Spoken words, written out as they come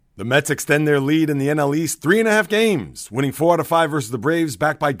The Mets extend their lead in the NL East 3.5 games, winning 4 out of 5 versus the Braves,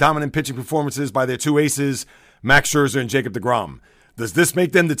 backed by dominant pitching performances by their two aces, Max Scherzer and Jacob deGrom. Does this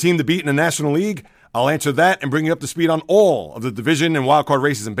make them the team to beat in the National League? I'll answer that and bring you up to speed on all of the division and wildcard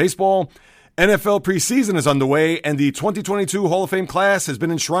races in baseball. NFL preseason is underway, and the 2022 Hall of Fame class has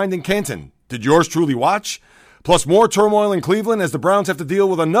been enshrined in Canton. Did yours truly watch? Plus more turmoil in Cleveland as the Browns have to deal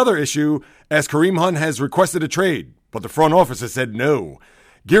with another issue as Kareem Hunt has requested a trade, but the front office has said no.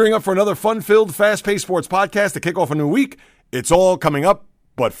 Gearing up for another fun-filled, fast-paced sports podcast to kick off a new week. It's all coming up,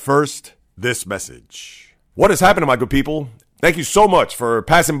 but first, this message. What is happening, my good people? Thank you so much for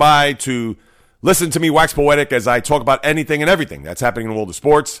passing by to listen to me wax poetic as I talk about anything and everything that's happening in the world of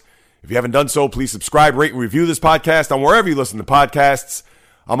sports. If you haven't done so, please subscribe, rate, and review this podcast on wherever you listen to podcasts.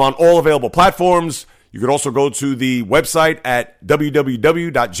 I'm on all available platforms. You could also go to the website at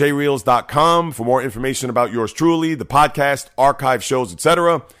www.jreels.com for more information about yours truly, the podcast, archive shows,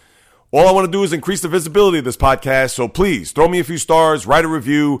 etc. All I want to do is increase the visibility of this podcast, so please throw me a few stars, write a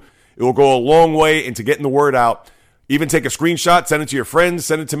review. It will go a long way into getting the word out. Even take a screenshot, send it to your friends,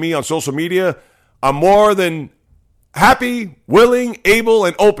 send it to me on social media. I'm more than happy, willing, able,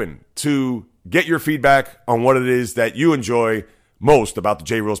 and open to get your feedback on what it is that you enjoy most about the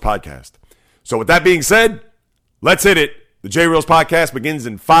J Reels podcast. So with that being said, let's hit it. The J Reels podcast begins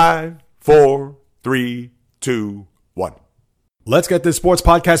in 5, 4, 3, 2, 1. Let's get this sports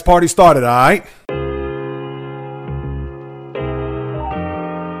podcast party started, all right?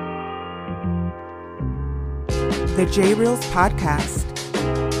 The J Reels podcast.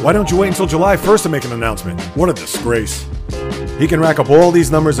 Why don't you wait until July 1st to make an announcement? What a disgrace. He can rack up all these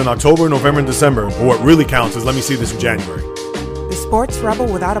numbers in October, November, and December, but what really counts is let me see this in January. The sports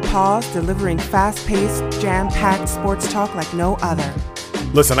rebel without a pause, delivering fast-paced, jam-packed sports talk like no other.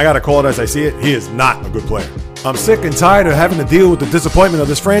 Listen, I gotta call it as I see it. He is not a good player. I'm sick and tired of having to deal with the disappointment of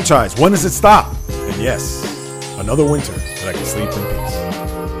this franchise. When does it stop? And yes, another winter that I can sleep in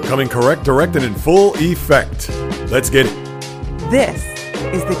peace. Coming correct, direct, and in full effect. Let's get it. This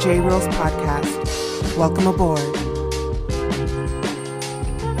is the J Reels podcast. Welcome aboard.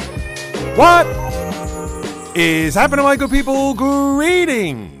 What is happening, my good people?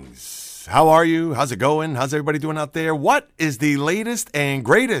 Greetings. How are you? How's it going? How's everybody doing out there? What is the latest and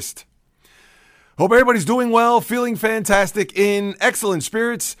greatest? Hope everybody's doing well, feeling fantastic, in excellent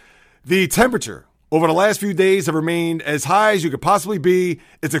spirits. The temperature over the last few days have remained as high as you could possibly be.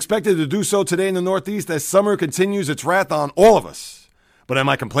 It's expected to do so today in the Northeast as summer continues its wrath on all of us. But am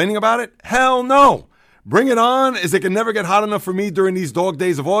I complaining about it? Hell no. Bring it on, as it can never get hot enough for me during these dog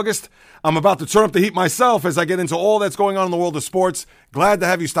days of August. I'm about to turn up the heat myself as I get into all that's going on in the world of sports. Glad to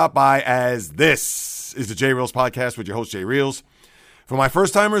have you stop by, as this is the J Reels podcast with your host, J Reels. For my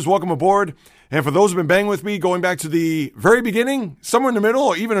first timers, welcome aboard. And for those who've been banging with me going back to the very beginning, somewhere in the middle,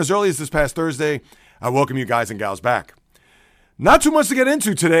 or even as early as this past Thursday, I welcome you guys and gals back. Not too much to get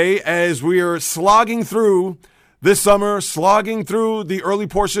into today as we are slogging through this summer, slogging through the early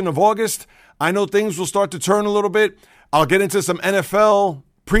portion of August. I know things will start to turn a little bit. I'll get into some NFL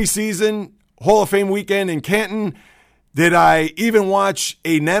preseason Hall of Fame weekend in Canton. Did I even watch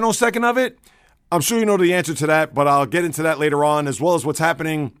a nanosecond of it? I'm sure you know the answer to that, but I'll get into that later on, as well as what's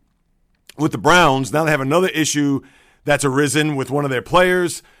happening with the Browns. Now they have another issue that's arisen with one of their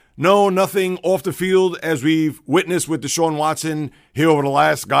players. No, nothing off the field as we've witnessed with Deshaun Watson here over the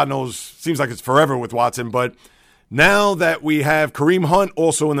last, God knows, seems like it's forever with Watson. But now that we have Kareem Hunt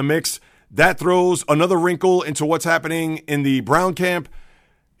also in the mix, that throws another wrinkle into what's happening in the Brown camp.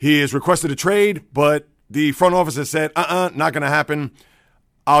 He has requested a trade, but the front office has said, not going to happen.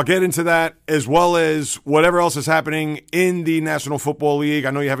 I'll get into that, as well as whatever else is happening in the National Football League.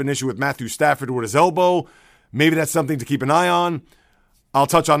 I know you have an issue with Matthew Stafford with his elbow. Maybe that's something to keep an eye on. I'll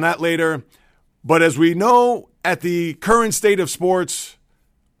touch on that later. But as we know, at the current state of sports,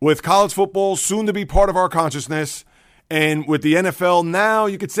 with college football soon to be part of our consciousness, and with the NFL now,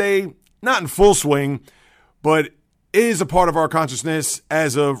 you could say, not in full swing, but is a part of our consciousness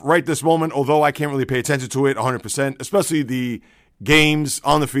as of right this moment, although I can't really pay attention to it 100%, especially the games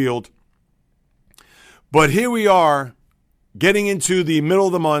on the field. But here we are getting into the middle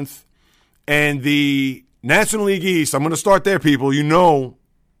of the month, and the National League East, I'm going to start there, people. You know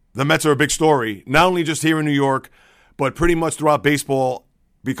the Mets are a big story, not only just here in New York, but pretty much throughout baseball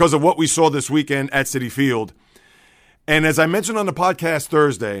because of what we saw this weekend at Citi Field. And as I mentioned on the podcast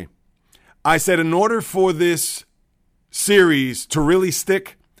Thursday, I said in order for this series to really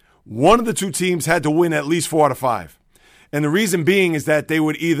stick, one of the two teams had to win at least 4 out of 5. And the reason being is that they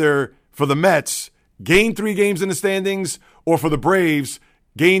would either, for the Mets, gain 3 games in the standings, or for the Braves,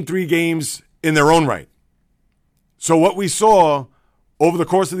 gain 3 games in their own right. So what we saw over the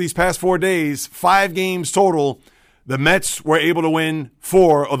course of these past 4 days, 5 games total, the Mets were able to win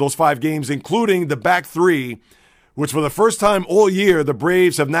 4 of those 5 games, including the back 3, which for the first time all year, the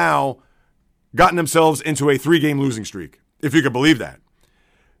Braves have now gotten themselves into a 3-game losing streak, if you could believe that.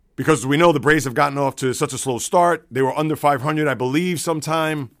 Because we know the Braves have gotten off to such a slow start. They were under 500, I believe,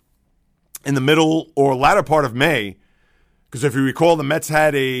 sometime in the middle or latter part of May. Because if you recall, the Mets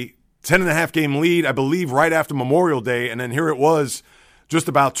had a 10.5 game lead, I believe, right after Memorial Day. And then here it was just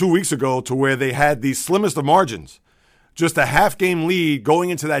about 2 weeks ago to where they had the slimmest of margins. Just a half-game lead going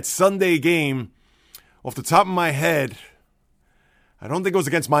into that Sunday game. Off the top of my head, I don't think it was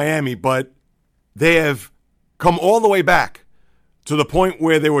against Miami, but they have come all the way back to the point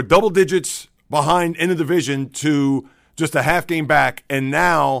where they were double digits behind in the division to just a half game back. And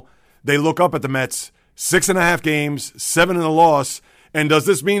now they look up at the Mets, 6.5 games, 7 in a loss. And does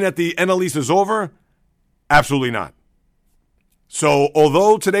this mean that the NL East is over? Absolutely not. So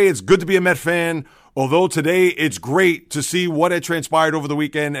although today it's good to be a Met fan, although today it's great to see what had transpired over the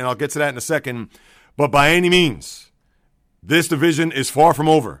weekend, and I'll get to that in a second, but by any means, this division is far from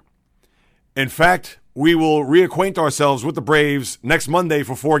over. In fact, we will reacquaint ourselves with the Braves next Monday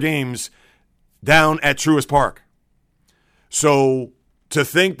for 4 games down at Truist Park. So to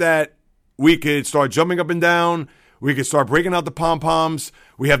think that we could start jumping up and down, we could start breaking out the pom-poms,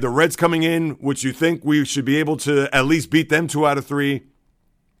 we have the Reds coming in, which you think we should be able to at least beat them 2 out of 3.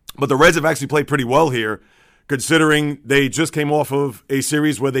 But the Reds have actually played pretty well here, considering they just came off of a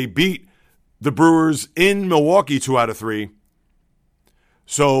series where they beat the Brewers in Milwaukee 2 out of 3.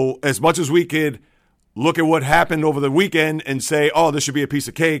 So as much as we could look at what happened over the weekend and say, oh, this should be a piece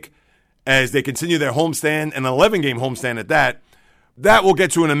of cake, as they continue their homestand, an 11-game homestand at that, that we'll get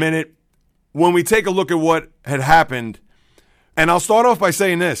to in a minute. When we take a look at what had happened, and I'll start off by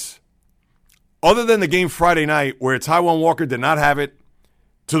saying this. Other than the game Friday night where Taijuan Walker did not have it,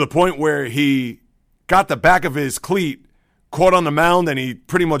 to the point where he got the back of his cleat caught on the mound and he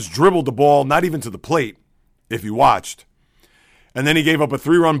pretty much dribbled the ball, not even to the plate, if you watched. And then he gave up a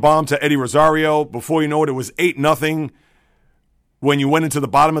 3-run bomb to Eddie Rosario. Before you know it, it was 8-0 when you went into the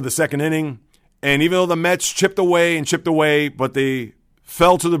bottom of the second inning. And even though the Mets chipped away, but they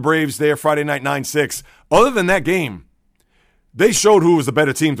fell to the Braves there Friday night 9-6, other than that game, they showed who was the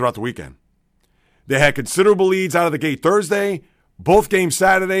better team throughout the weekend. They had considerable leads out of the gate Thursday, both games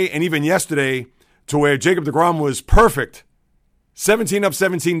Saturday, and even yesterday, to where Jacob deGrom was perfect. 17 up,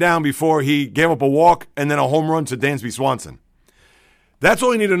 17 down before he gave up a walk and then a home run to Dansby Swanson. That's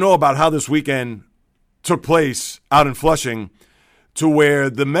all you need to know about how this weekend took place out in Flushing, to where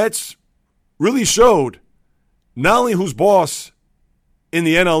the Mets really showed not only who's boss in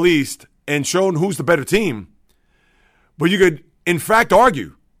the NL East and showed who's the better team, but you could, in fact,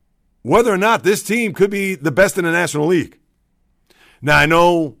 argue whether or not this team could be the best in the National League. Now, I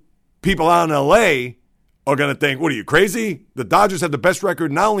know people out in L.A. are going to think, what are you, crazy? The Dodgers have the best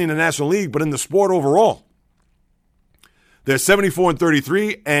record not only in the National League, but in the sport overall. They're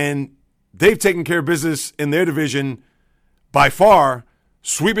 74-33, and they've taken care of business in their division by far,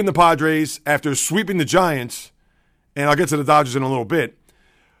 sweeping the Padres after sweeping the Giants. And I'll get to the Dodgers in a little bit.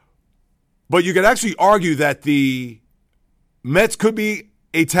 But you could actually argue that the Mets could be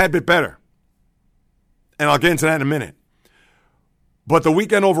a tad bit better. And I'll get into that in a minute. But the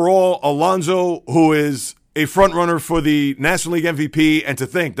weekend overall, Alonso, who is a front runner for the National League MVP, and to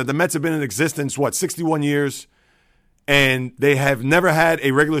think that the Mets have been in existence, 61 years, and they have never had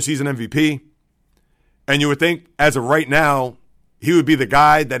a regular season MVP. And you would think, as of right now, he would be the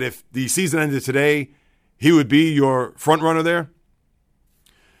guy that if the season ended today, he would be your front runner there.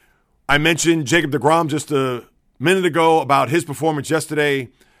 I mentioned Jacob deGrom just a minute ago about his performance yesterday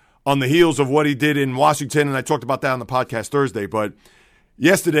on the heels of what he did in Washington, and I talked about that on the podcast Thursday. But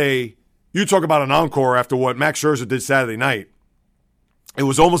yesterday, you talk about an encore after what Max Scherzer did Saturday night. It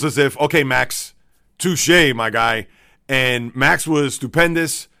was almost as if, okay, Max, touche, my guy. And Max was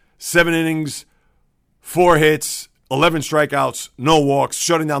stupendous. 7 innings, 4 hits, 11 strikeouts, no walks,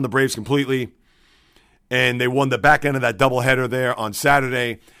 shutting down the Braves completely. And they won the back end of that doubleheader there on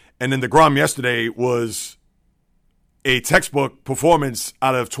Saturday. And then deGrom yesterday was a textbook performance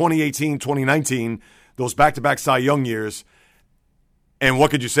out of 2018, 2019, those back-to-back Cy Young years. And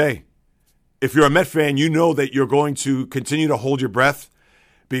what could you say? If you're a Met fan, you know that you're going to continue to hold your breath,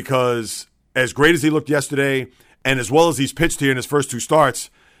 because as great as he looked yesterday and as well as he's pitched here in his first 2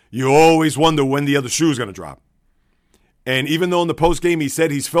 starts, you always wonder when the other shoe is going to drop. And even though in the postgame he said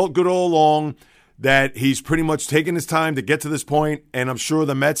he's felt good all along, that he's pretty much taken his time to get to this point, and I'm sure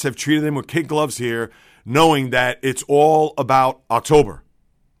the Mets have treated him with kid gloves here, knowing that it's all about October.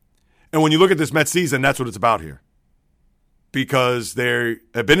 And when you look at this Mets season, that's what it's about here. because they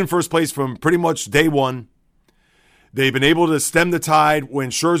have been in first place from pretty much day one. They've been able to stem the tide when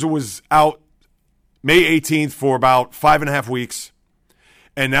Scherzer was out May 18th for about 5.5 weeks.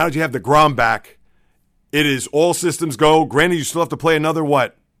 And now that you have the Grom back, it is all systems go. Granted, you still have to play another,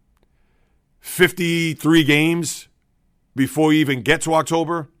 53 games before you even get to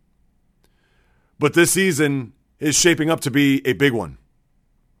October. But this season is shaping up to be a big one.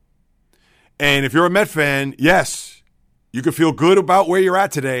 And if you're a Met fan, yes, you can feel good about where you're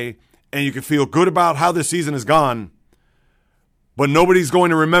at today, and you can feel good about how this season has gone. But nobody's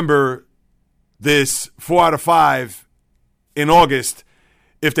going to remember this 4 out of 5 in August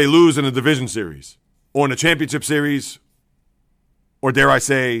if they lose in a division series or in a championship series or, dare I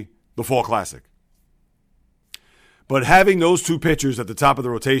say, the Fall Classic. But having those two pitchers at the top of the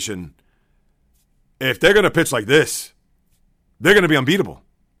rotation, if they're going to pitch like this, they're going to be unbeatable.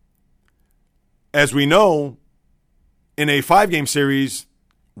 As we know, in a 5-game series,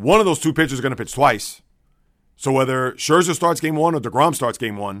 one of those two pitchers is going to pitch twice. So whether Scherzer starts game 1 or DeGrom starts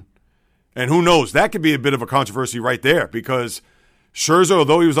game 1, and who knows, that could be a bit of a controversy right there because Scherzer,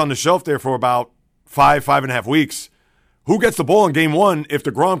 although he was on the shelf there for about 5.5 weeks, who gets the ball in game 1 if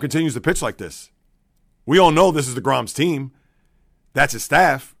DeGrom continues to pitch like this? We all know this is DeGrom's team. That's his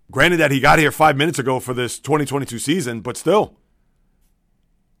staff. Granted that he got here 5 minutes ago for this 2022 season, but still.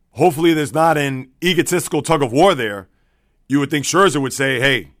 Hopefully there's not an egotistical tug of war there. You would think Scherzer would say,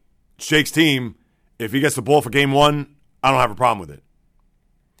 hey, it's Jake's team. If he gets the ball for game 1, I don't have a problem with it.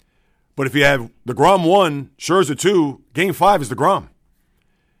 But if you have DeGrom 1, Scherzer 2, game 5 is DeGrom.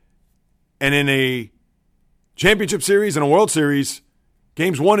 And in a championship series and a World Series,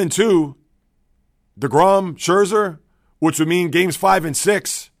 games 1 and 2, DeGrom, Scherzer, which would mean games 5 and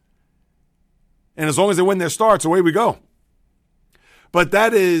 6. And as long as they win their starts, away we go. But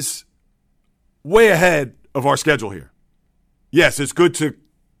that is way ahead of our schedule here. Yes, it's good to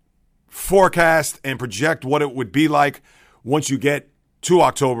forecast and project what it would be like once you get to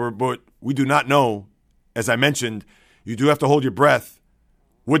October, but we do not know. As I mentioned, you do have to hold your breath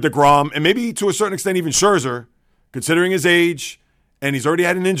with DeGrom and maybe to a certain extent even Scherzer, considering his age, and he's already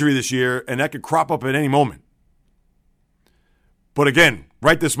had an injury this year, and that could crop up at any moment. But again,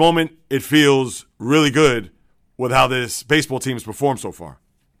 right this moment, it feels really good with how this baseball team has performed so far.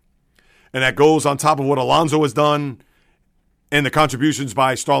 And that goes on top of what Alonso has done and the contributions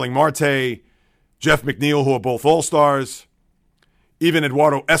by Starling Marte, Jeff McNeil, who are both All-Stars, even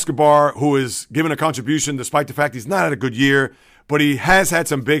Eduardo Escobar, who has given a contribution despite the fact he's not had a good year, but he has had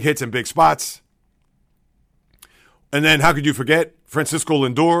some big hits and big spots. And then how could you forget Francisco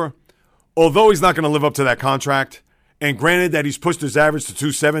Lindor? Although he's not going to live up to that contract, and granted that he's pushed his average to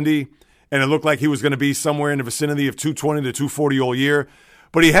 270, and it looked like he was going to be somewhere in the vicinity of 220 to 240 all year,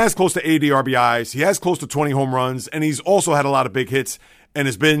 but he has close to 80 RBIs, he has close to 20 home runs, and he's also had a lot of big hits and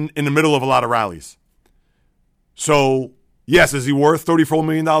has been in the middle of a lot of rallies. So, yes, is he worth $34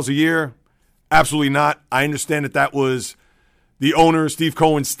 million a year? Absolutely not. I understand that was the owner, Steve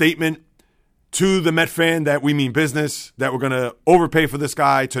Cohen's statement to the Met fan that we mean business, that we're going to overpay for this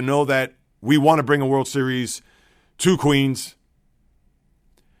guy to know that we want to bring a World Series to Queens.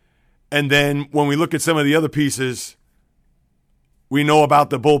 And then when we look at some of the other pieces, we know about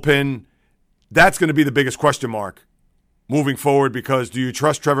the bullpen. That's going to be the biggest question mark moving forward because do you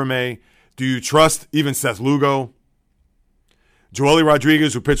trust Trevor May? Do you trust even Seth Lugo? Joely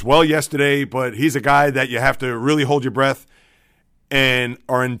Rodriguez, who pitched well yesterday, but he's a guy that you have to really hold your breath and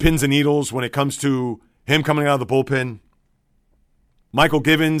are in pins and needles when it comes to him coming out of the bullpen. Michael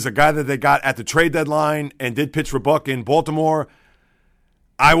Givens, a guy that they got at the trade deadline and did pitch for Buck in Baltimore.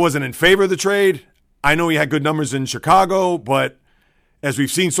 I wasn't in favor of the trade. I know he had good numbers in Chicago, but as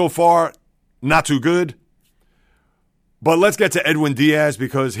we've seen so far, not too good. But let's get to Edwin Diaz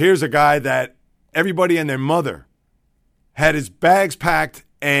because here's a guy that everybody and their mother had his bags packed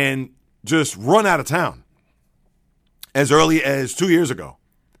and just run out of town as early as 2 years ago.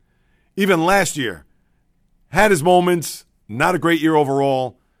 Even last year, had his moments, not a great year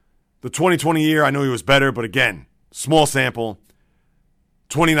overall. The 2020 year, I know he was better, but again, small sample.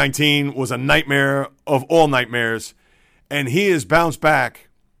 2019 was a nightmare of all nightmares, and he has bounced back.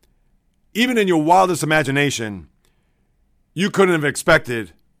 Even in your wildest imagination, you couldn't have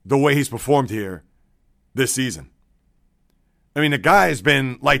expected the way he's performed here this season. I mean, the guy has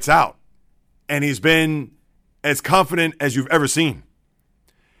been lights out, and he's been as confident as you've ever seen.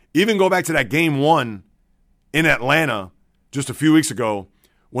 Even go back to that game 1 in Atlanta just a few weeks ago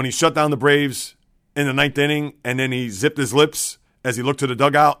when he shut down the Braves in the 9th inning, and then he zipped his lips as he looked to the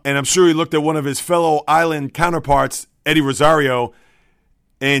dugout. And I'm sure he looked at one of his fellow island counterparts, Eddie Rosario,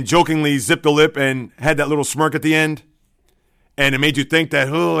 and jokingly zipped the lip and had that little smirk at the end. And it made you think that,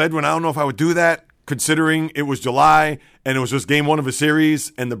 oh, Edwin, I don't know if I would do that, considering it was July and it was just game one of a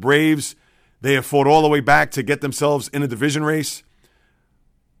series, and the Braves, they have fought all the way back to get themselves in a division race.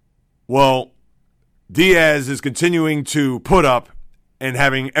 Well, Diaz is continuing to put up and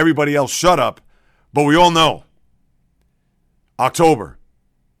having everybody else shut up, but we all know October,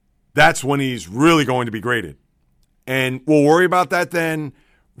 that's when he's really going to be graded. And we'll worry about that then.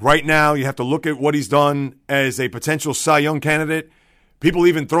 Right now, you have to look at what he's done as a potential Cy Young candidate. People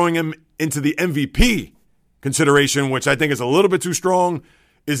even throwing him into the MVP consideration, which I think is a little bit too strong.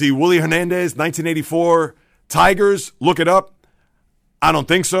 Is he Willie Hernandez, 1984 Tigers? Look it up. I don't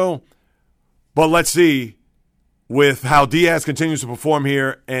think so. But let's see with how Diaz continues to perform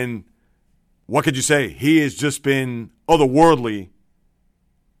here. And what could you say? He has just been otherworldly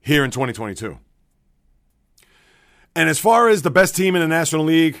here in 2022. And as far as the best team in the National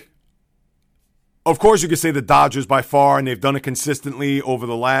League, of course you could say the Dodgers by far, and they've done it consistently over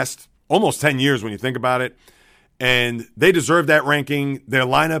the last almost 10 years when you think about it. And they deserve that ranking. Their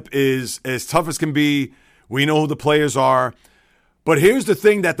lineup is as tough as can be. We know who the players are. But here's the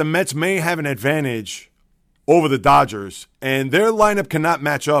thing that the Mets may have an advantage over the Dodgers, and their lineup cannot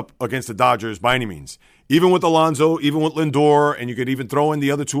match up against the Dodgers by any means. Even with Alonso, even with Lindor, and you could even throw in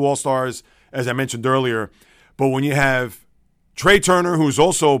the other two All-Stars, as I mentioned earlier. But when you have Trey Turner, who's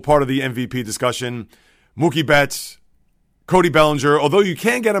also part of the MVP discussion, Mookie Betts, Cody Bellinger, although you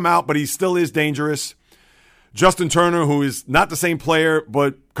can get him out, but he still is dangerous. Justin Turner, who is not the same player,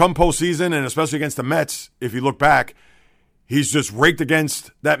 but come postseason, and especially against the Mets, if you look back, he's just raked against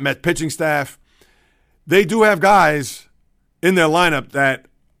that Met pitching staff. They do have guys in their lineup that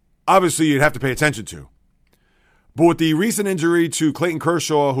obviously you'd have to pay attention to. But with the recent injury to Clayton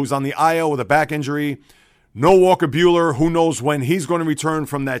Kershaw, who's on the IL with a back injury, no Walker Buehler, who knows when he's going to return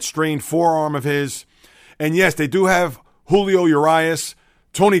from that strained forearm of his. And yes, they do have Julio Urias.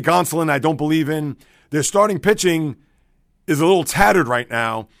 Tony Gonsolin, I don't believe in. Their starting pitching is a little tattered right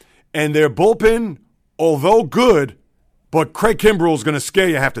now. And their bullpen, although good, but Craig Kimbrell is going to scare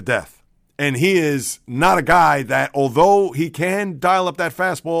you half to death. And he is not a guy that, although he can dial up that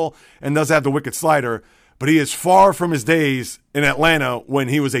fastball and does have the wicked slider, but he is far from his days in Atlanta when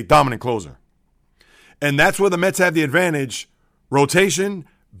he was a dominant closer. And that's where the Mets have the advantage. Rotation,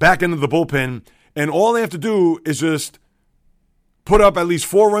 back into the bullpen. And all they have to do is just put up at least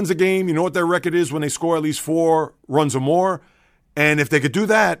 4 runs a game. You know what their record is when they score at least 4 runs or more. And if they could do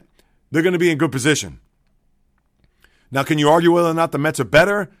that, they're going to be in good position. Now, can you argue whether or not the Mets are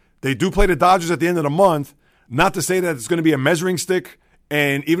better? They do play the Dodgers at the end of the month. Not to say that it's going to be a measuring stick.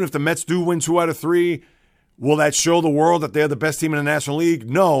 And even if the Mets do win 2 out of 3, will that show the world that they're the best team in the National League?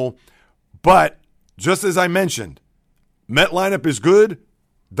 No. But just as I mentioned, Met lineup is good.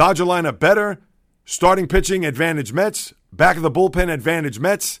 Dodger lineup better. Starting pitching, advantage Mets. Back of the bullpen, advantage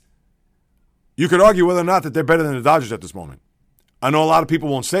Mets. You could argue whether or not that they're better than the Dodgers at this moment. I know a lot of people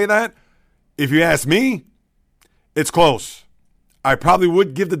won't say that. If you ask me, it's close. I probably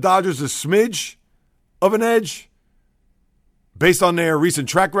would give the Dodgers a smidge of an edge based on their recent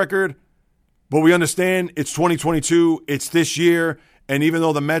track record. But we understand it's 2022. It's this year. And even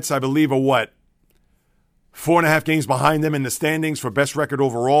though the Mets, I believe, are 4.5 games behind them in the standings for best record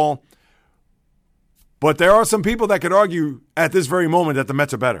overall. But there are some people that could argue at this very moment that the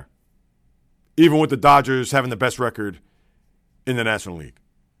Mets are better, even with the Dodgers having the best record in the National League.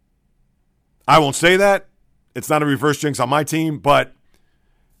 I won't say that. It's not a reverse jinx on my team, but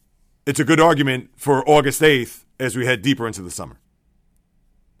it's a good argument for August 8th as we head deeper into the summer.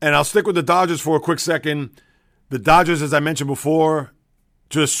 And I'll stick with the Dodgers for a quick second. The Dodgers, as I mentioned before,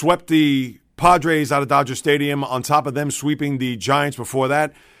 just swept the Padres out of Dodger Stadium on top of them sweeping the Giants before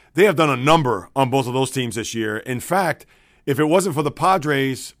that. They have done a number on both of those teams this year. In fact, if it wasn't for the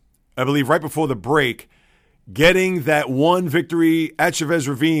Padres, I believe right before the break, getting that one victory at Chavez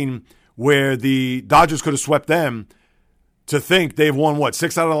Ravine where the Dodgers could have swept them, to think they've won,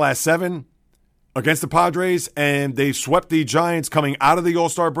 6 out of the last 7 against the Padres, and they swept the Giants coming out of the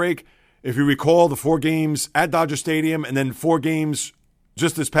All-Star break. If you recall, the 4 games at Dodger Stadium and then 4 games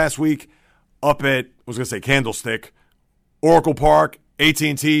just this past week up at, Candlestick, Oracle Park,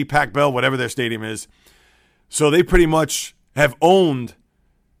 AT&T, Pac-Bell, whatever their stadium is. So they pretty much have owned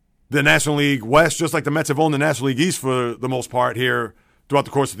the National League West, just like the Mets have owned the National League East for the most part here throughout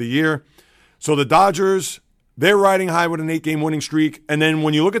the course of the year. So the Dodgers, they're riding high with an 8-game winning streak. And then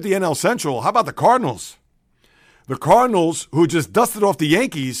when you look at the NL Central, how about the Cardinals? The Cardinals, who just dusted off the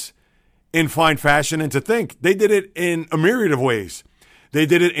Yankees in fine fashion, and to think they did it in a myriad of ways. They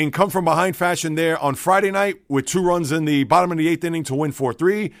did it in come-from-behind fashion there on Friday night with 2 runs in the bottom of the 8th inning to win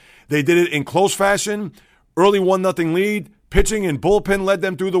 4-3. They did it in close fashion, early 1-0 lead, pitching and bullpen led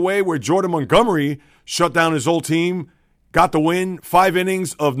them through the way, where Jordan Montgomery shut down his old team, got the win, 5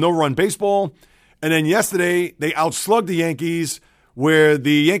 innings of no-run baseball. And then yesterday, they outslugged the Yankees, where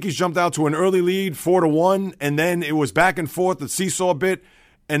the Yankees jumped out to an early lead, 4-1, and then it was back and forth, the seesaw bit,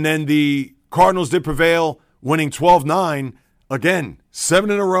 and then the Cardinals did prevail, winning 12-9. Again, 7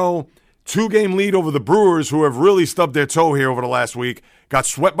 in a row, 2-game lead over the Brewers, who have really stubbed their toe here over the last week. Got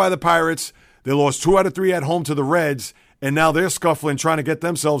swept by the Pirates. They lost 2 out of 3 at home to the Reds, and now they're scuffling, trying to get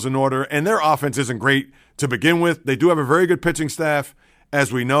themselves in order, and their offense isn't great to begin with. They do have a very good pitching staff,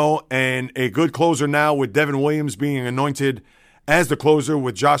 as we know, and a good closer now with Devin Williams being anointed as the closer,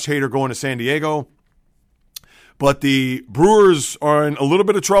 with Josh Hader going to San Diego. But the Brewers are in a little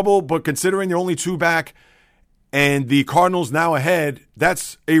bit of trouble, but considering they're only 2 back and the Cardinals now ahead,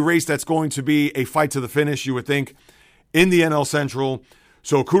 that's a race that's going to be a fight to the finish, you would think, in the NL Central.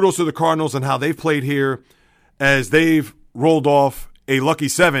 So kudos to the Cardinals and how they've played here, as they've rolled off a lucky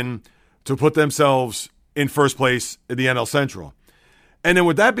 7 to put themselves in first place in the NL Central. And then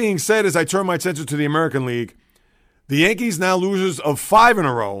with that being said, as I turn my attention to the American League, the Yankees, now losers of 5 in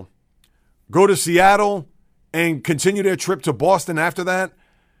a row, go to Seattle and continue their trip to Boston after that.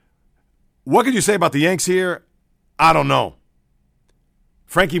 What could you say about the Yanks here? I don't know.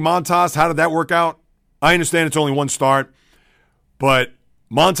 Frankie Montas, how did that work out? I understand it's only 1 start, but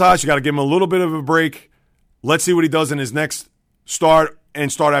Montas, you got to give him a little bit of a break. Let's see what he does in his next start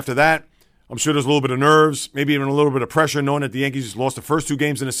and start after that. I'm sure there's a little bit of nerves, maybe even a little bit of pressure, knowing that the Yankees lost the first 2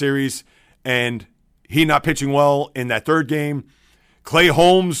 games in the series and he not pitching well in that 3rd game. Clay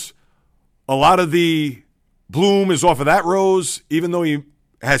Holmes, a lot of the bloom is off of that rose, even though he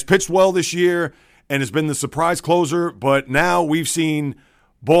has pitched well this year and has been the surprise closer. But now we've seen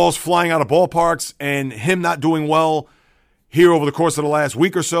balls flying out of ballparks and him not doing well here over the course of the last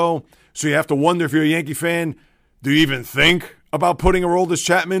week or so. So you have to wonder, if you're a Yankee fan, do you even think about putting Aroldis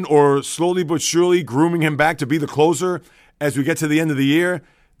Chapman or slowly but surely grooming him back to be the closer as we get to the end of the year?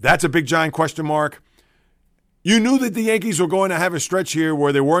 That's a big giant question mark. You knew that the Yankees were going to have a stretch here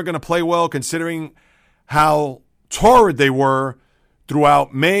where they weren't going to play well, considering how torrid they were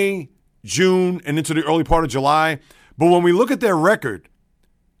throughout May, June, and into the early part of July. But when we look at their record,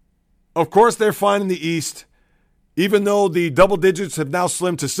 of course they're fine in the East. Even though the double digits have now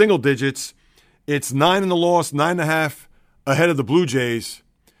slimmed to single digits, it's 9 in the loss, 9.5 ahead of the Blue Jays.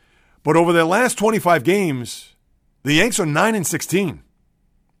 But over their last 25 games, the Yanks are 9-16.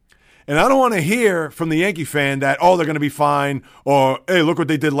 And I don't want to hear from the Yankee fan that, oh, they're going to be fine, or, hey, look what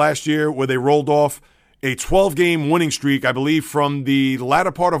they did last year where they rolled off a 12-game winning streak, I believe, from the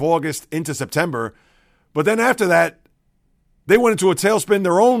latter part of August into September. But then after that, they went into a tailspin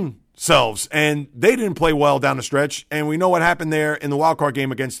their own selves, and they didn't play well down the stretch, and we know what happened there in the wildcard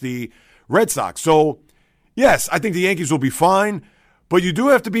game against the Red Sox. So, yes, I think the Yankees will be fine, but you do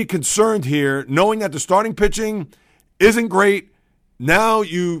have to be concerned here, knowing that the starting pitching isn't great. Now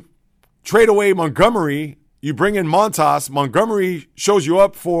you trade away Montgomery, you bring in Montas. Montgomery shows you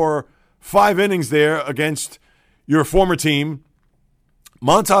up for 5 innings there against your former team.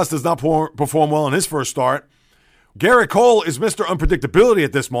 Montas does not perform well in his first start. Garrett Cole is Mr. Unpredictability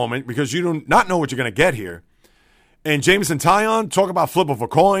at this moment because you do not know what you're going to get here. And Jameson Taillon, talk about flip of a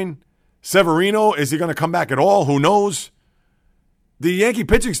coin. Severino, is he going to come back at all? Who knows? The Yankee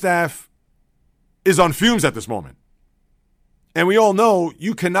pitching staff is on fumes at this moment. And we all know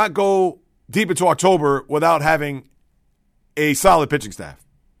you cannot go deep into October without having a solid pitching staff.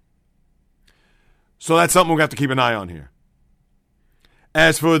 So that's something we're going to have to keep an eye on here.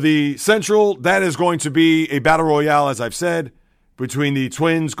 As for the Central, that is going to be a battle royale, as I've said, between the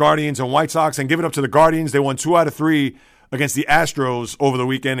Twins, Guardians, and White Sox. And give it up to the Guardians. They won 2 out of 3 against the Astros over the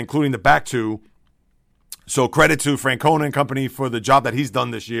weekend, including the back 2. So credit to Francona and company for the job that he's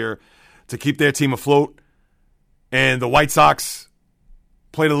done this year to keep their team afloat. And the White Sox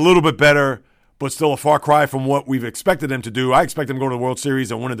played a little bit better, but still a far cry from what we've expected them to do. I expect them to go to the World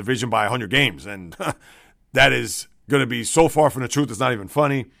Series and win a division by 100 games. And that is going to be so far from the truth, it's not even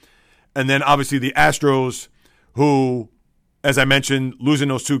funny. And then obviously the Astros, who, as I mentioned, losing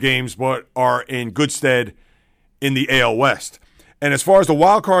those 2 games, but are in good stead in the AL West. And as far as the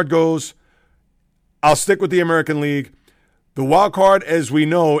wild card goes, I'll stick with the American League. The wild card, as we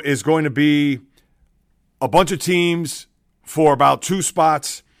know, is going to be a bunch of teams for about 2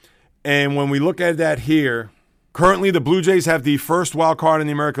 spots. And when we look at that here, currently the Blue Jays have the first wild card in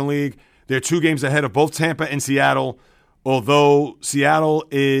the American League. They're 2 games ahead of both Tampa and Seattle, although Seattle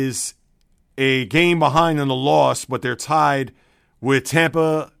is a game behind in the loss, but they're tied with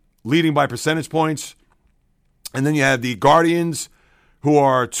Tampa leading by percentage points. And then you have the Guardians, who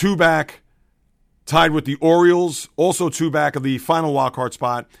are 2 back, tied with the Orioles, also 2 back of the final wild card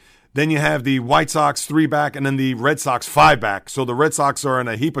spot. Then you have the White Sox 3 back, and then the Red Sox 5 back. So the Red Sox are in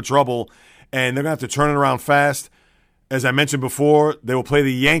a heap of trouble, and they're going to have to turn it around fast. As I mentioned before, they will play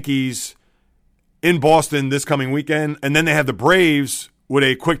the Yankees in Boston this coming weekend, and then they have the Braves with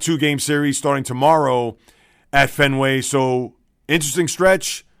a quick 2-game series starting tomorrow at Fenway. So interesting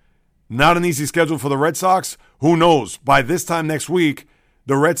stretch. Not an easy schedule for the Red Sox. Who knows? By this time next week,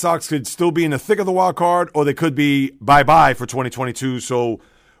 the Red Sox could still be in the thick of the wild card, or they could be bye-bye for 2022. So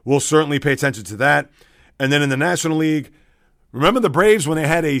we'll certainly pay attention to that. And then in the National League, remember the Braves when they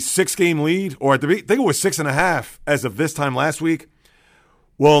had a 6-game lead? Or I think it was 6.5 as of this time last week.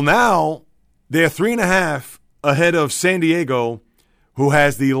 Well, now they're 3.5 ahead of San Diego, who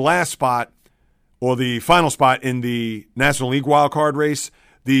has the last spot or the final spot in the National League wild card race.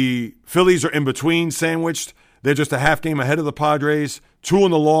 The Phillies are in between, sandwiched. They're just a half game ahead of the Padres, 2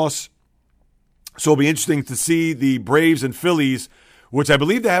 in the loss. So it'll be interesting to see the Braves and Phillies, which I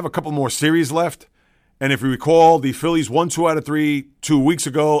believe they have a couple more series left. And if you recall, the Phillies won 2 out of 3 2 weeks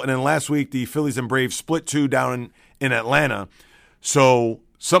ago. And then last week, the Phillies and Braves split 2 down in Atlanta. So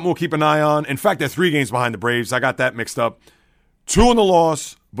something we'll keep an eye on. In fact, they're 3 games behind the Braves. I got that mixed up. 2 in the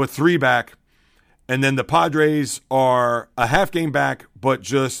loss, but 3 back. And then the Padres are a half game back, but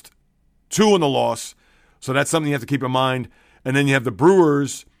just 2 in the loss. So that's something you have to keep in mind. And then you have the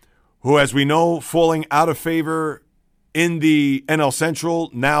Brewers, who, as we know, falling out of favor in the NL Central,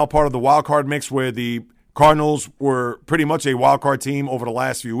 now part of the wild card mix, where the Cardinals were pretty much a wild card team over the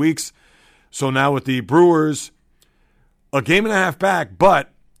last few weeks. So now with the Brewers, a game and a half back,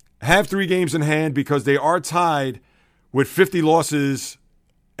 but have 3 games in hand because they are tied with 50 losses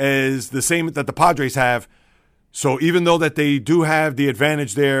as the same that the Padres have. So even though that they do have the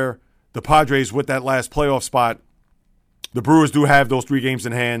advantage there, the Padres with that last playoff spot, the Brewers do have those 3 games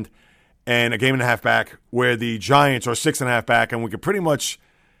in hand and a game and a half back, where the Giants are 6.5 back, and we could pretty much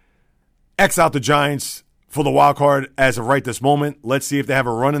X out the Giants for the wild card as of right this moment. Let's see if they have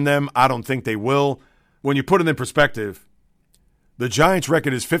a run in them. I don't think they will. When you put it in perspective, the Giants'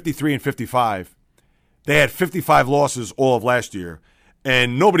 record is 53-55. They had 55 losses all of last year,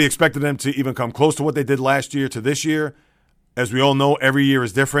 and nobody expected them to even come close to what they did last year to this year. As we all know, every year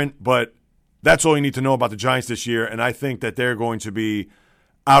is different, but that's all you need to know about the Giants this year, and I think that they're going to be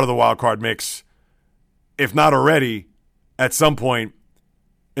out of the wild card mix, if not already, at some point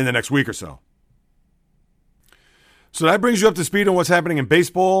in the next week or so. So that brings you up to speed on what's happening in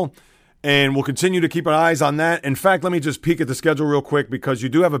baseball, and we'll continue to keep our eyes on that. In fact, let me just peek at the schedule real quick, because you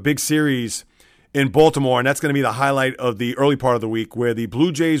do have a big series in Baltimore, and that's going to be the highlight of the early part of the week, where the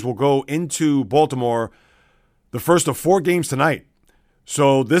Blue Jays will go into Baltimore the first of 4 games tonight.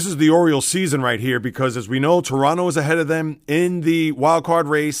 So this is the Orioles season right here, because as we know, Toronto is ahead of them in the wild card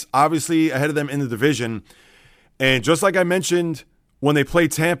race, obviously ahead of them in the division. And just like I mentioned when they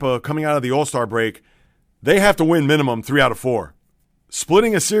played Tampa coming out of the All-Star break, they have to win minimum 3 out of 4.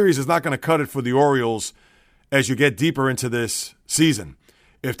 Splitting a series is not going to cut it for the Orioles as you get deeper into this season.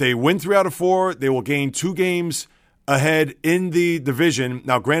 If they win 3 out of 4, they will gain 2 games ahead in the division.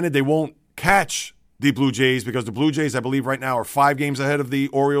 Now, granted, they won't catch the Blue Jays, because the Blue Jays, I believe right now, are 5 games ahead of the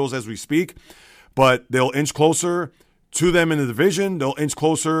Orioles as we speak. But they'll inch closer to them in the division. They'll inch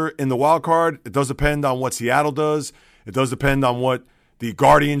closer in the wild card. It does depend on what Seattle does. It does depend on what the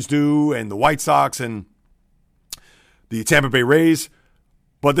Guardians do and the White Sox and the Tampa Bay Rays.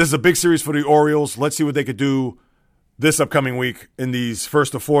 But this is a big series for the Orioles. Let's see what they could do this upcoming week in these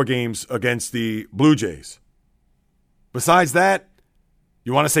first of 4 games against the Blue Jays. Besides that,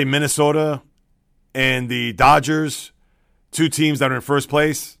 you want to say Minnesota and the Dodgers, 2 teams that are in first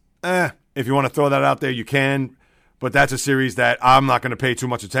place. If you want to throw that out there, you can. But that's a series that I'm not going to pay too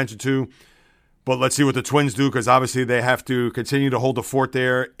much attention to. But let's see what the Twins do, because obviously they have to continue to hold the fort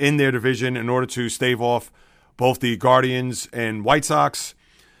there in their division in order to stave off both the Guardians and White Sox.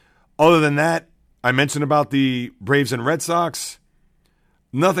 Other than that, I mentioned about the Braves and Red Sox.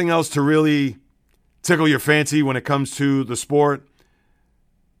 Nothing else to really tickle your fancy when it comes to the sport.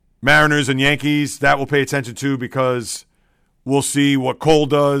 Mariners and Yankees, that we'll pay attention to, because we'll see what Cole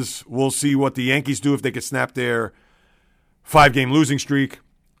does. We'll see what the Yankees do if they can snap their 5-game losing streak.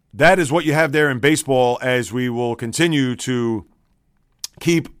 That is what you have there in baseball, as we will continue to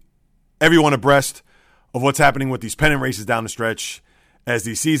keep everyone abreast of what's happening with these pennant races down the stretch as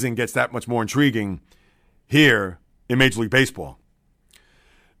the season gets that much more intriguing here in Major League Baseball.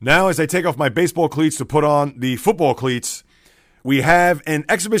 Now, as I take off my baseball cleats to put on the football cleats, we have an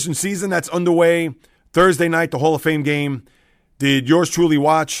exhibition season that's underway. Thursday night, the Hall of Fame game. Did yours truly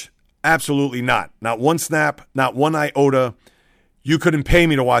watch? Absolutely not. Not one snap, not one iota. you couldn't pay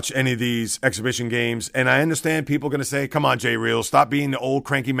me to watch any of these exhibition games. And I understand people are going to say, come on, Jay Real, stop being the old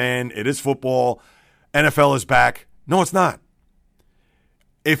cranky man. It is football. NFL is back. No, it's not.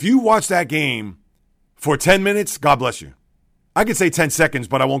 If you watch that game for 10 minutes, God bless you. I could say 10 seconds,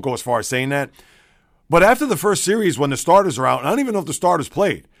 but I won't go as far as saying that. But after the first series, when the starters are out, and I don't even know if the starters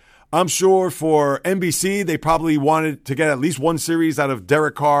played, I'm sure for NBC, they probably wanted to get at least one series out of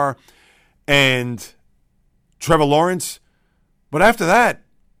Derek Carr and Trevor Lawrence. But after that,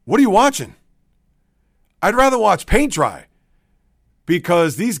 what are you watching? I'd rather watch paint dry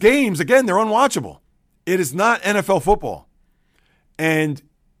because these games, again, they're unwatchable. It is not NFL football. And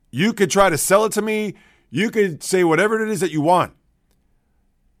you could try to sell it to me. You could say whatever it is that you want.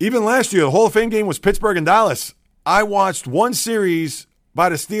 Even last year, the Hall of Fame game was Pittsburgh and Dallas. I watched one series by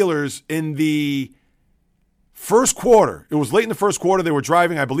the Steelers in the first quarter. It was late in the first quarter. They were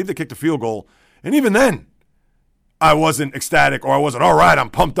driving. I believe they kicked a field goal. And even then, I wasn't ecstatic or I wasn't, all right, I'm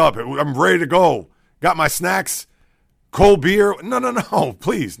pumped up. I'm ready to go. Got my snacks, cold beer. No,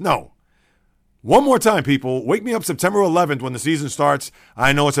 please, no. One more time, people. Wake me up September 11th when the season starts.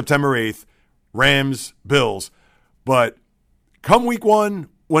 I know it's September 8th. Rams, Bills. But come week one,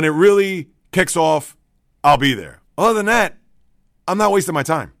 when it really kicks off, I'll be there. Other than that, I'm not wasting my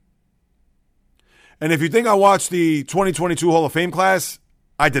time. And if you think I watched the 2022 Hall of Fame class,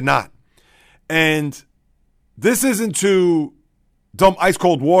 I did not. And this isn't to dump ice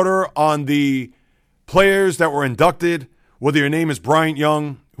cold water on the players that were inducted, whether your name is Bryant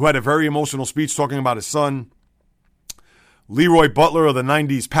Young, who had a very emotional speech talking about his son, Leroy Butler of the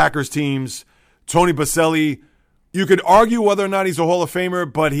 90s Packers teams, Tony Baselli. You could argue whether or not he's a Hall of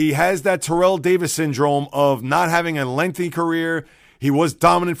Famer, but he has that Terrell Davis syndrome of not having a lengthy career. He was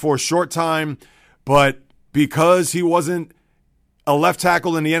dominant for a short time, but because he wasn't a left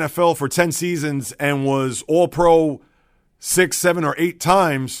tackle in the NFL for 10 seasons and was All-Pro 6, 7, or 8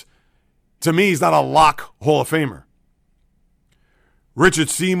 times, to me, he's not a lock Hall of Famer. Richard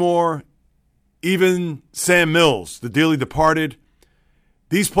Seymour, even Sam Mills, the dearly departed,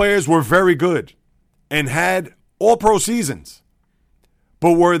 these players were very good and had All-Pro seasons.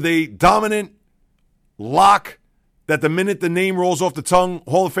 But were they dominant, lock, that the minute the name rolls off the tongue,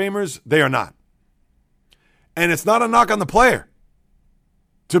 Hall of Famers? They are not. And it's not a knock on the player.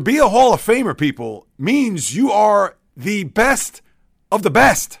 To be a Hall of Famer, people, means you are the best of the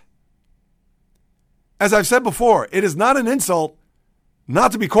best. As I've said before, it is not an insult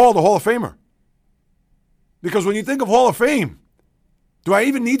not to be called a Hall of Famer. Because when you think of Hall of Fame, do I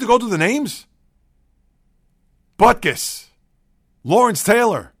even need to go through the names? Butkus, Lawrence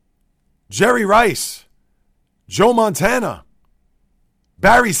Taylor, Jerry Rice, Joe Montana,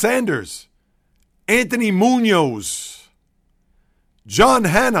 Barry Sanders, Anthony Munoz, John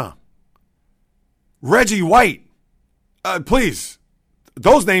Hanna, Reggie White. Please,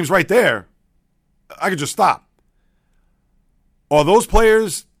 those names right there, I could just stop. Are those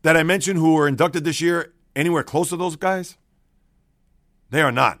players that I mentioned who were inducted this year anywhere close to those guys? They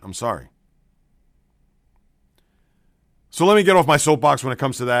are not. I'm sorry. So let me get off my soapbox when it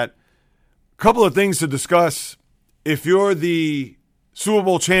comes to that. A couple of things to discuss. If you're the Super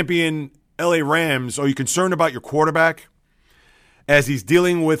Bowl champion LA Rams, are you concerned about your quarterback as he's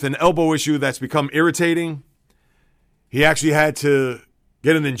dealing with an elbow issue that's become irritating? He actually had to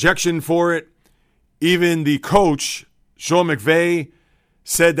get an injection for it. Even the coach, Sean McVay,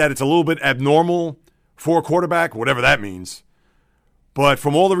 said that it's a little bit abnormal for a quarterback, whatever that means. But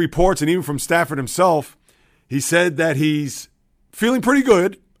from all the reports and even from Stafford himself, he said that he's feeling pretty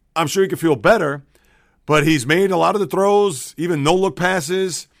good. I'm sure he could feel better, but he's made a lot of the throws, even no-look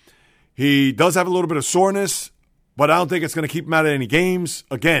passes. He does have a little bit of soreness, but I don't think it's going to keep him out of any games.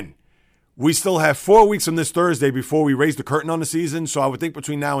 Again, we still have 4 weeks from this Thursday before we raise the curtain on the season, so I would think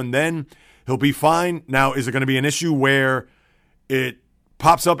between now and then he'll be fine. Now, is it going to be an issue where it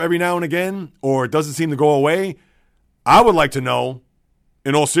pops up every now and again or it doesn't seem to go away? I would like to know,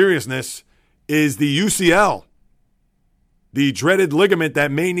 in all seriousness, is the UCL, the dreaded ligament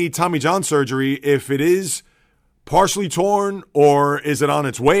that may need Tommy John surgery, if it is partially torn or is it on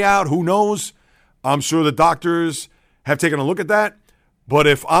its way out? Who knows? I'm sure the doctors have taken a look at that. But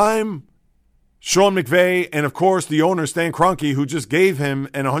if I'm Sean McVay and, of course, the owner, Stan Kroenke, who just gave him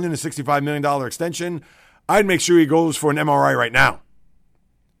an $165 million extension, I'd make sure he goes for an MRI right now.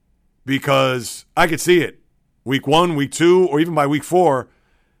 Because I could see it. Week 1, week 2, or even by week 4,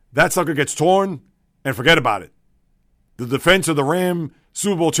 that sucker gets torn and forget about it. The defense of the Ram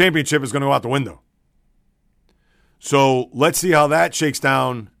Super Bowl championship is going to go out the window. So let's see how that shakes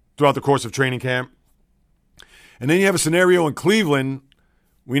down throughout the course of training camp. And then you have a scenario in Cleveland.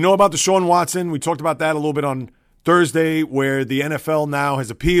 We know about Deshaun Watson. We talked about that a little bit on Thursday where the NFL now has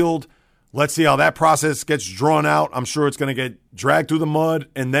appealed. Let's see how that process gets drawn out. I'm sure it's going to get dragged through the mud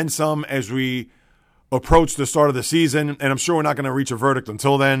and then some as we approach the start of the season. And I'm sure we're not going to reach a verdict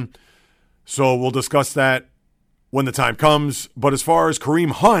until then. So we'll discuss that when the time comes. But as far as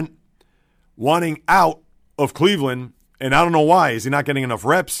Kareem Hunt wanting out of Cleveland, and I don't know why. Is he not getting enough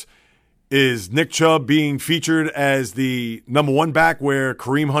reps? Is Nick Chubb being featured as the number one back where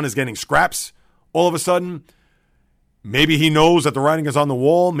Kareem Hunt is getting scraps all of a sudden? Maybe he knows that the writing is on the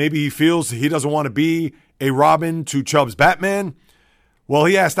wall. Maybe he feels he doesn't want to be a Robin to Chubb's Batman. Well,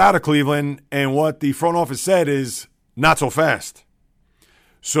 he asked out of Cleveland, and what the front office said is not so fast.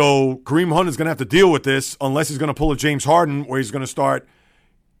 So Kareem Hunt is going to have to deal with this unless he's going to pull a James Harden where he's going to start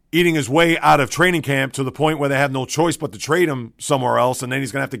eating his way out of training camp to the point where they have no choice but to trade him somewhere else, and then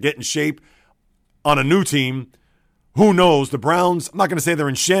he's going to have to get in shape on a new team. Who knows? The Browns, I'm not going to say they're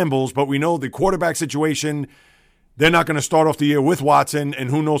in shambles, but we know the quarterback situation. They're not going to start off the year with Watson, and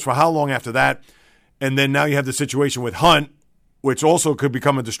who knows for how long after that. And then now you have the situation with Hunt, which also could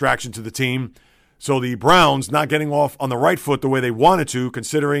become a distraction to the team. So the Browns not getting off on the right foot the way they wanted to,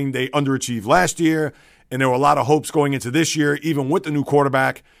 considering they underachieved last year, and there were a lot of hopes going into this year, even with the new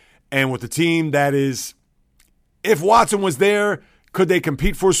quarterback, and with the team that is, if Watson was there, could they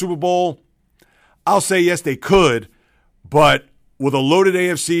compete for a Super Bowl? I'll say yes, they could, but with a loaded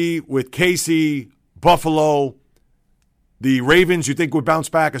AFC, with KC, Buffalo, the Ravens, you think would bounce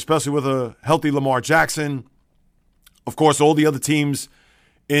back, especially with a healthy Lamar Jackson. Of course, all the other teams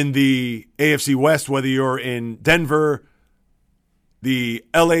in the AFC West, whether you're in Denver, the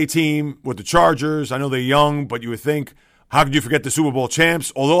LA team with the Chargers, I know they're young, but you would think, how could you forget the Super Bowl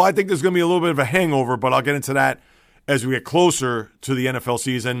champs? Although I think there's going to be a little bit of a hangover, but I'll get into that as we get closer to the NFL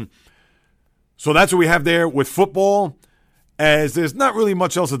season. So that's what we have there with football. As there's not really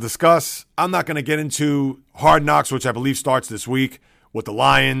much else to discuss, I'm not going to get into Hard Knocks, which I believe starts this week with the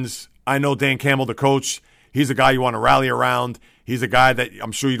Lions. I know Dan Campbell, the coach, he's a guy you want to rally around. He's a guy that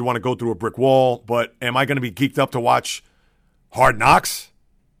I'm sure you'd want to go through a brick wall. But am I going to be geeked up to watch Hard Knocks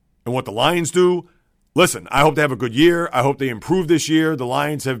and what the Lions do? Listen, I hope they have a good year. I hope they improve this year. The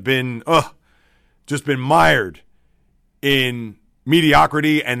Lions have been just been mired in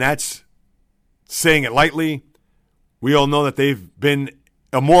mediocrity, and that's saying it lightly. We all know that they've been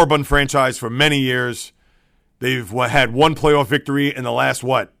a moribund franchise for many years. They've had one playoff victory in the last,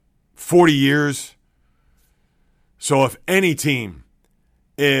 40 years? So if any team,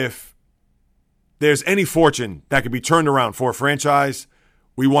 if there's any fortune that could be turned around for a franchise,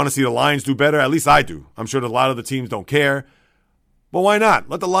 we want to see the Lions do better. At least I do. I'm sure that a lot of the teams don't care. But why not?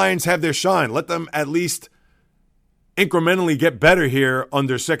 Let the Lions have their shine. Let them at least incrementally get better here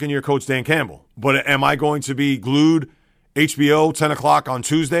under second-year coach Dan Campbell. But am I going to be glued HBO 10 o'clock on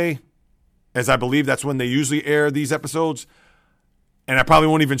Tuesday, as I believe that's when they usually air these episodes? And I probably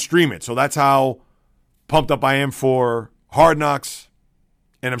won't even stream it. So that's how pumped up I am for Hard Knocks.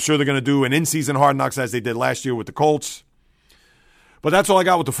 And I'm sure they're going to do an in-season Hard Knocks as they did last year with the Colts. But that's all I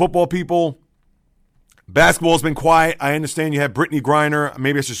got with the football people. Basketball's been quiet. I understand you have Britney Griner.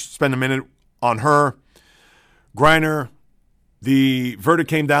 Maybe I should spend a minute on her. Griner, the verdict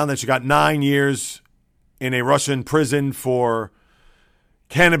came down that she got 9 years in a Russian prison for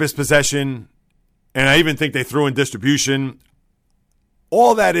cannabis possession, and I even think they threw in distribution.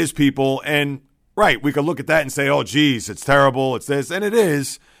 All that is, people, and right, we could look at that and say, oh, geez, it's terrible, it's this, and it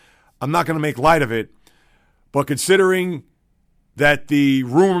is. I'm not going to make light of it, but considering that the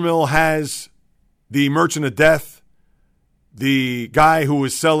rumor mill has the merchant of death, the guy who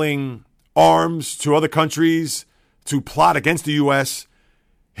was selling arms to other countries to plot against the U.S.,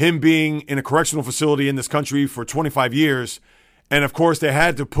 him being in a correctional facility in this country for 25 years. And, of course, they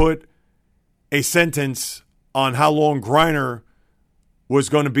had to put a sentence on how long Griner was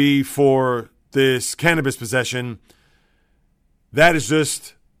going to be for this cannabis possession. That is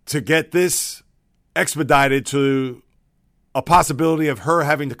just to get this expedited to a possibility of her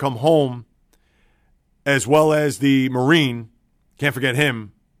having to come home, as well as the Marine. Can't forget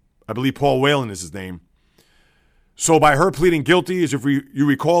him. I believe Paul Whelan is his name. So by her pleading guilty, as if you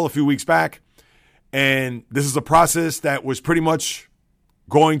recall a few weeks back, and this is a process that was pretty much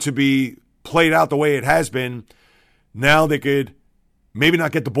going to be played out the way it has been, now they could maybe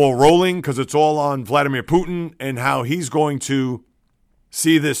not get the ball rolling because it's all on Vladimir Putin and how he's going to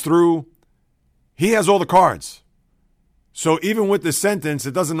see this through. He has all the cards. So even with this sentence,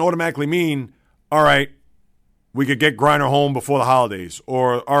 it doesn't automatically mean, all right, we could get Griner home before the holidays,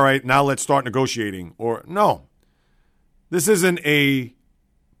 or all right, now let's start negotiating, or no. This isn't a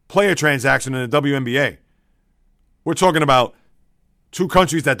player transaction in the WNBA. We're talking about two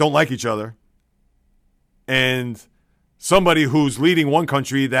countries that don't like each other, and somebody who's leading one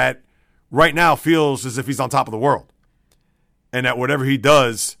country that right now feels as if he's on top of the world. And that whatever he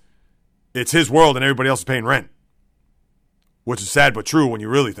does, it's his world and everybody else is paying rent. Which is sad but true when you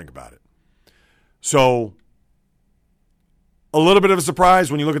really think about it. So, a little bit of a surprise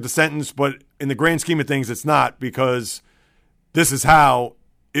when you look at the sentence, but in the grand scheme of things, it's not, because this is how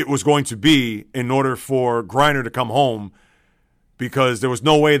it was going to be in order for Griner to come home, because there was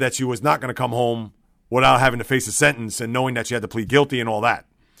no way that she was not going to come home without having to face a sentence and knowing that she had to plead guilty and all that.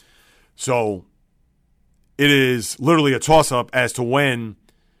 So, it is literally a toss-up as to when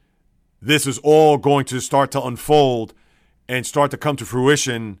this is all going to start to unfold and start to come to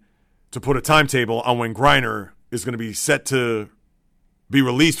fruition, to put a timetable on when Griner is going to be set to be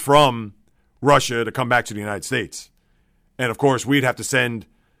released from Russia to come back to the United States. And, of course, we'd have to send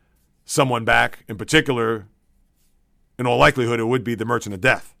someone back. In particular, in all likelihood, it would be the Merchant of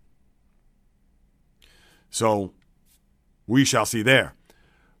Death. So, we shall see there.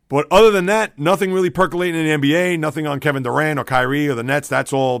 But other than that, nothing really percolating in the NBA, nothing on Kevin Durant or Kyrie or the Nets.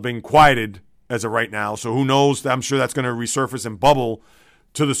 That's all been quieted as of right now. So, who knows? I'm sure that's going to resurface and bubble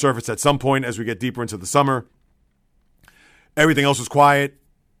to the surface at some point as we get deeper into the summer. Everything else is quiet.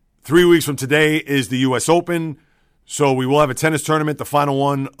 3 weeks from today is the U.S. Open. So we will have a tennis tournament, the final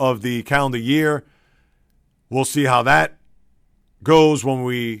one of the calendar year. We'll see how that goes when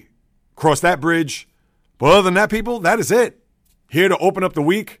we cross that bridge. But other than that, people, that is it. Here to open up the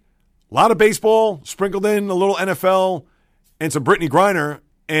week. A lot of baseball, sprinkled in a little NFL, and some Britney Griner,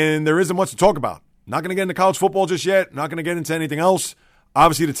 and there isn't much to talk about. Not going to get into college football just yet. Not going to get into anything else.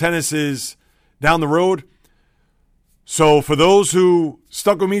 Obviously, the tennis is down the road. So for those who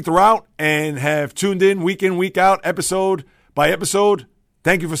stuck with me throughout and have tuned in, week out, episode by episode,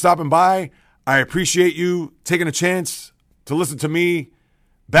 thank you for stopping by. I appreciate you taking a chance to listen to me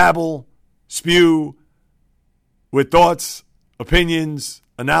babble, spew with thoughts, opinions,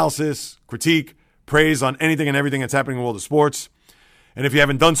 analysis, critique, praise on anything and everything that's happening in the world of sports. And if you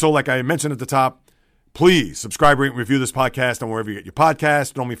haven't done so, like I mentioned at the top, please subscribe, rate, and review this podcast on wherever you get your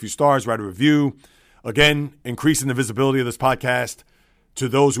podcast. Throw me a few stars, write a review. Again, increasing the visibility of this podcast to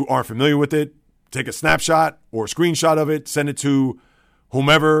those who aren't familiar with it. Take a snapshot or a screenshot of it. Send it to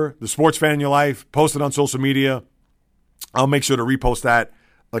whomever, the sports fan in your life. Post it on social media. I'll make sure to repost that.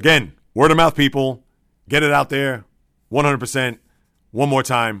 Again, word of mouth, people. Get it out there 100%. One more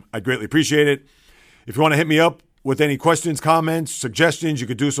time. I'd greatly appreciate it. If you want to hit me up with any questions, comments, suggestions, you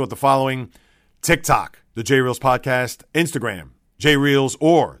could do so at the following: TikTok, The J Reels Podcast; Instagram, J Reels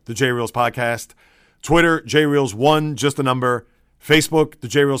or The J Reels Podcast; Twitter, JReels1, just a number; Facebook, The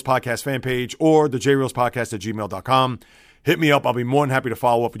J Reels Podcast fan page, or The J Reels Podcast at gmail.com. Hit me up. I'll be more than happy to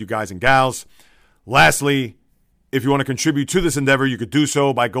follow up with you guys and gals. Lastly, if you want to contribute to this endeavor, you could do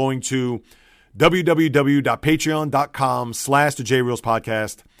so by going to www.patreon.com/The J Reels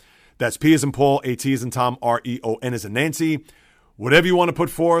Podcast. That's P as in Paul, A T as in Tom, REON as in Nancy. Whatever you want to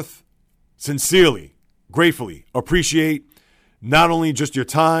put forth, sincerely, gratefully appreciate not only just your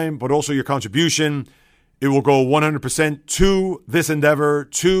time, but also your contribution. It will go 100% to this endeavor,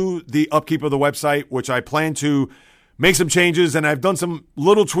 to the upkeep of the website, which I plan to make some changes. And I've done some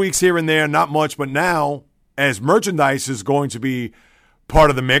little tweaks here and there, not much. But now, as merchandise is going to be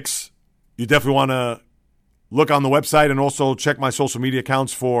part of the mix, you definitely want to look on the website and also check my social media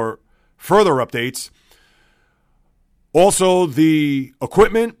accounts for further updates. Also, the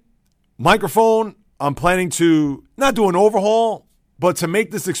equipment, microphone, I'm planning to not do an overhaul, but to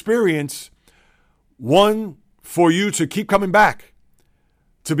make this experience one for you to keep coming back,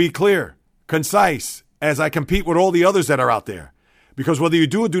 to be clear, concise, as I compete with all the others that are out there. Because whether you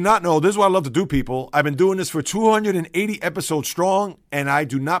do or do not know, this is what I love to do, people. I've been doing this for 280 episodes strong, and I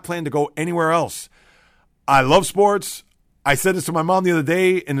do not plan to go anywhere else. I love sports. I said this to my mom the other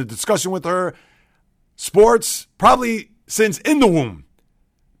day in a discussion with her. Sports, probably since in the womb.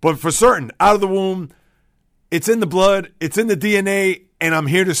 But for certain, out of the womb, it's in the blood, it's in the DNA, and I'm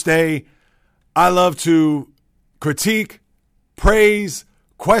here to stay. I love to critique, praise,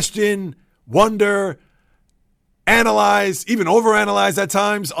 question, wonder, analyze, even overanalyze at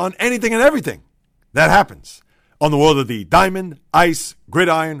times on anything and everything that happens on the world of the diamond, ice,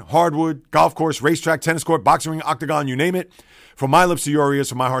 gridiron, hardwood, golf course, racetrack, tennis court, boxing ring, octagon, you name it. From my lips to your ears,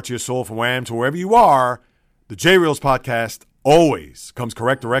 from my heart to your soul, from where I am to wherever you are, the J Reels Podcast always comes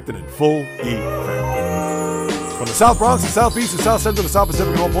correct, directed, and full effect. From the South Bronx, the Southeast, the South Central, the South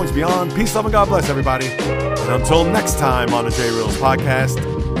Pacific, and all points beyond, peace, love, and God bless everybody. And until next time on the J Reels Podcast,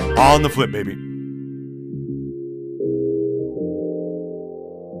 on the flip, baby.